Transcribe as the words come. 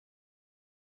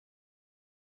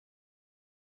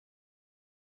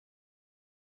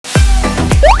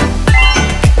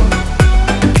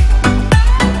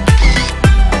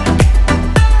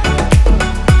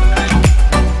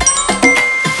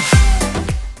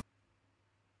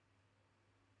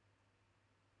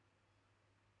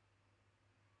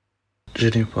ジ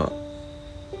ェニファー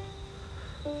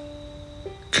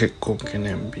結婚記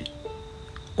念日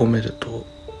おめでと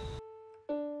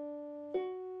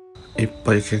う。いっ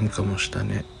ぱい喧嘩もした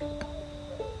ね。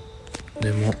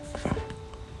でも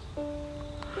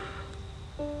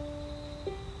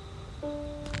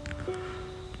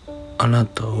あな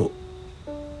たを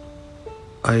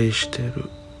愛してる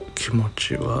気持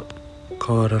ちは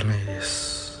変わらないで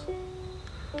す。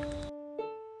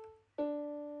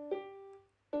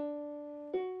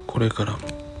これからも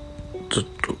ずっ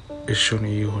と一緒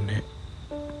にいようね。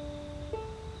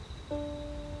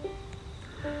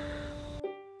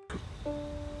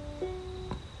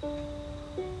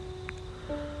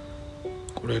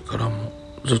これからも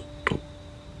ずっと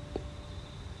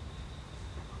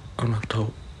あなた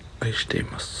を愛してい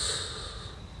ます。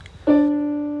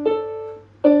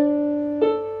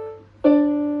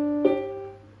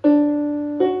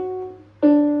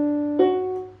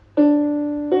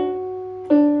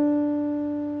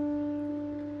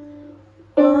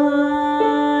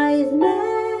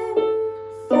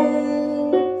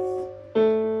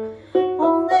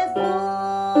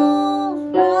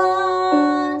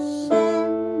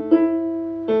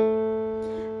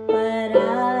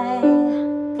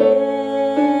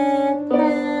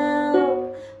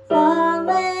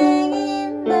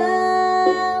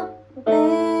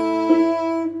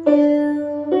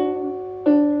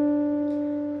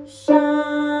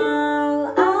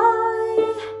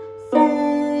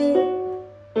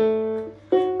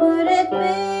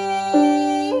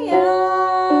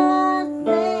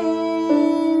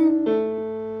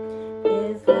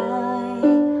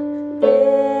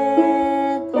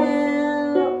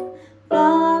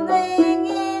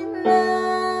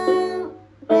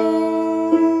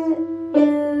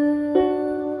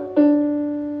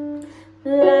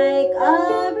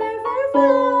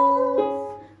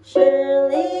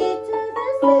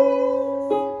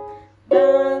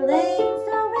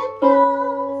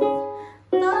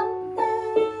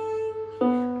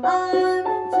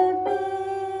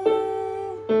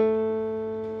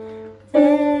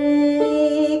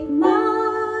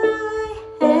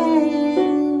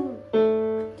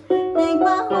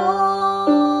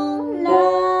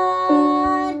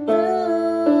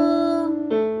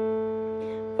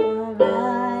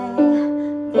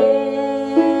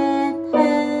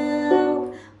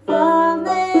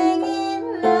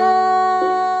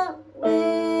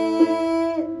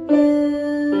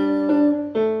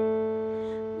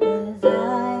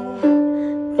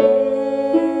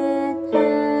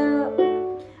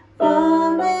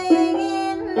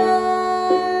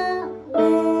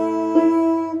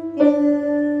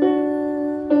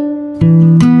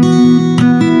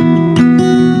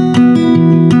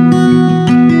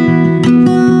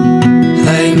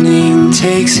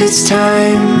Its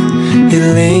time, it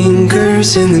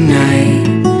lingers in the night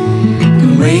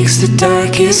and wakes the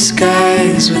darkest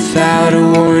skies without a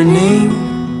warning.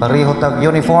 Pareho tag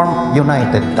uniform,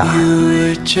 united ta.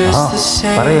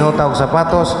 Pareho tag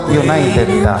sapatos,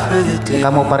 united ta.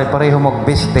 Kamu pare-pareho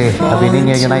magbiste, abi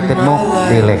ninyo united mo,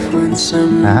 dili.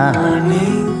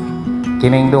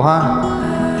 Kining duha,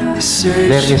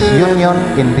 there is union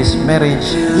in this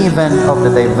marriage even of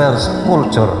the diverse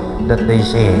culture that they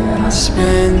share. Just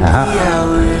when I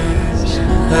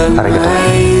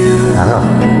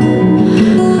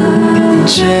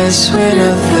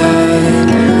thought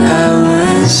I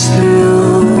was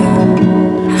through,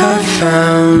 I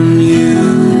found you.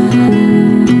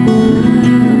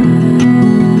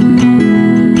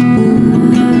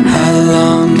 I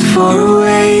longed for a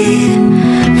way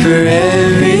for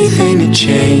everything to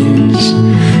change.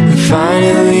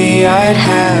 Finally, I'd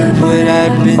have what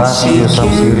I'd been seeking. Ask you some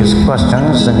serious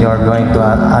questions and you are going to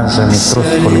answer me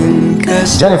truthfully.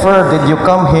 Jennifer, did you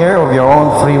come here of your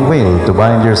own free will to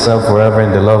bind yourself forever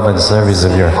in the love and service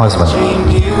of your husband?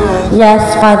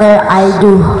 Yes, Father, I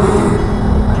do.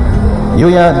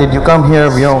 Yuya, did you come here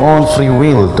of your own free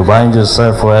will to bind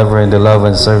yourself forever in the love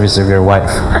and service of your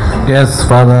wife? Yes,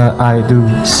 Father, I do.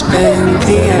 Spend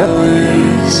the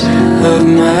hours of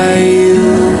my youth.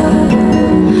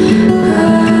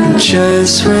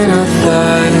 Just when I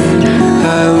thought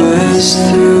I was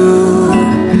through,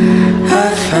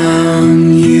 I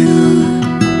found you.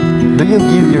 Do you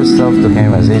give yourself to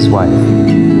him as his wife?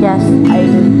 Yes, I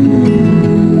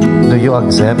do. Do you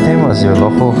accept him as your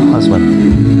lawful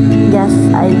husband? Yes,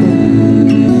 I do.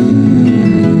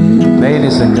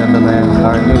 Ladies and gentlemen,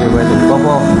 our newly wedded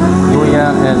couple,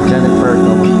 Yuya and Jennifer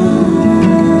Gomez.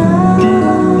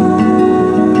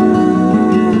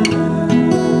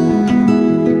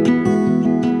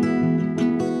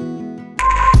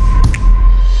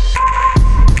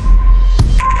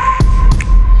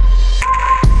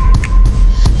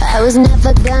 I was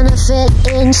never gonna fit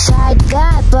inside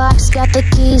that box. Got the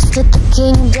keys to the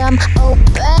kingdom,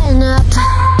 open up.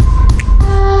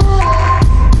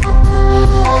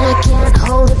 And I can't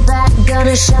hold it back,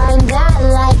 gonna shine that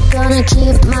light. Gonna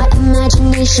keep my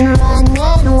imagination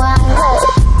running wild.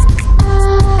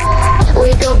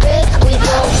 We go big, we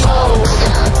go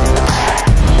bold.